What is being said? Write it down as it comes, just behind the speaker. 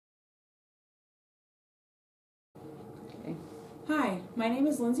Hi, my name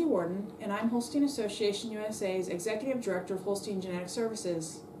is Lindsey Worden, and I'm Holstein Association USA's Executive Director of Holstein Genetic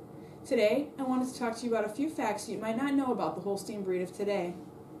Services. Today, I wanted to talk to you about a few facts you might not know about the Holstein breed of today.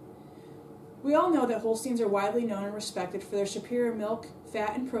 We all know that Holsteins are widely known and respected for their superior milk,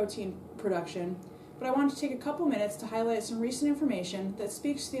 fat, and protein production, but I wanted to take a couple minutes to highlight some recent information that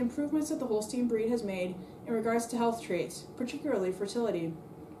speaks to the improvements that the Holstein breed has made in regards to health traits, particularly fertility.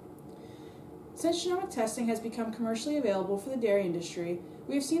 Since genomic testing has become commercially available for the dairy industry,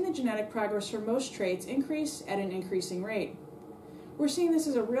 we have seen the genetic progress for most traits increase at an increasing rate. We're seeing this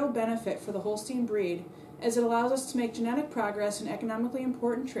as a real benefit for the Holstein breed, as it allows us to make genetic progress in economically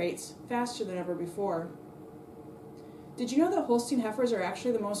important traits faster than ever before. Did you know that Holstein heifers are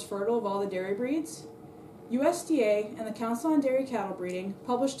actually the most fertile of all the dairy breeds? USDA and the Council on Dairy Cattle Breeding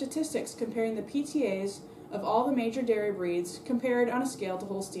published statistics comparing the PTAs of all the major dairy breeds compared on a scale to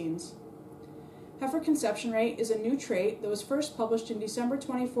Holsteins. Heifer conception rate is a new trait that was first published in December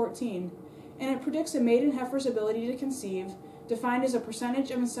 2014, and it predicts a maiden heifer's ability to conceive, defined as a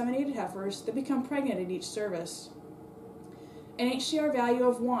percentage of inseminated heifers that become pregnant at each service. An HCR value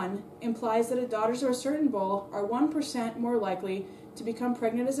of 1 implies that daughters of a certain bull are 1% more likely to become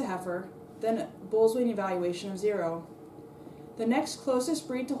pregnant as a heifer than a bull's weight evaluation of 0. The next closest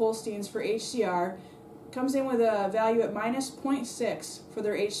breed to Holsteins for HCR comes in with a value at minus 0.6 for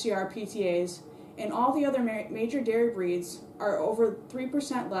their HCR PTAs, and all the other major dairy breeds are over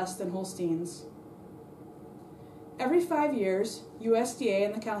 3% less than Holsteins. Every 5 years, USDA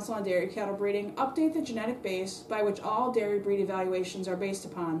and the Council on Dairy Cattle Breeding update the genetic base by which all dairy breed evaluations are based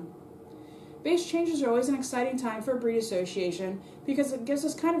upon. Base changes are always an exciting time for a breed association because it gives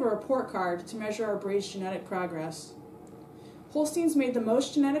us kind of a report card to measure our breed's genetic progress. Holsteins made the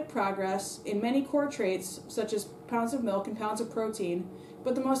most genetic progress in many core traits such as pounds of milk and pounds of protein,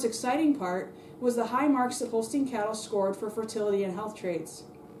 but the most exciting part was the high marks that Holstein cattle scored for fertility and health traits.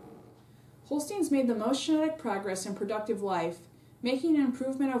 Holsteins made the most genetic progress in productive life, making an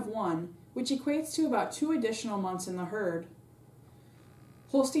improvement of 1, which equates to about 2 additional months in the herd.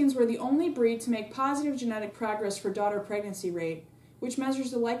 Holsteins were the only breed to make positive genetic progress for daughter pregnancy rate, which measures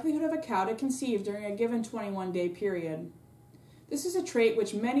the likelihood of a cow to conceive during a given 21-day period. This is a trait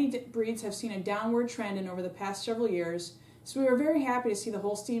which many breeds have seen a downward trend in over the past several years, so we were very happy to see the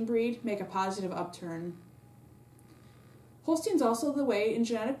Holstein breed make a positive upturn. Holsteins also lead the way in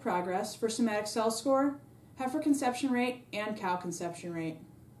genetic progress for somatic cell score, heifer conception rate, and cow conception rate.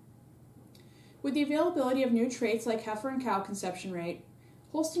 With the availability of new traits like heifer and cow conception rate,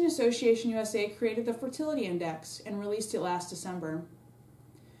 Holstein Association USA created the Fertility Index and released it last December.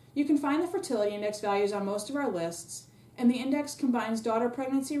 You can find the Fertility Index values on most of our lists, and the index combines daughter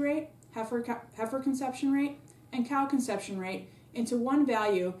pregnancy rate, heifer conception rate, and cow conception rate into one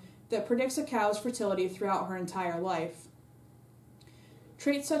value that predicts a cow's fertility throughout her entire life.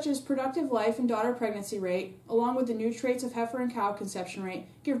 Traits such as productive life and daughter pregnancy rate, along with the new traits of heifer and cow conception rate,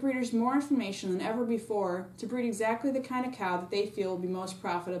 give breeders more information than ever before to breed exactly the kind of cow that they feel will be most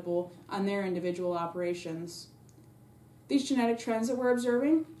profitable on their individual operations. These genetic trends that we're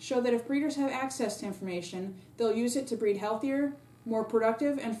observing show that if breeders have access to information, they'll use it to breed healthier, more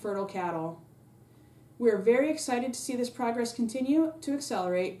productive, and fertile cattle. We are very excited to see this progress continue to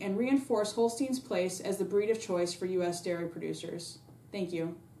accelerate and reinforce Holstein's place as the breed of choice for U.S. dairy producers. Thank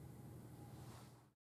you.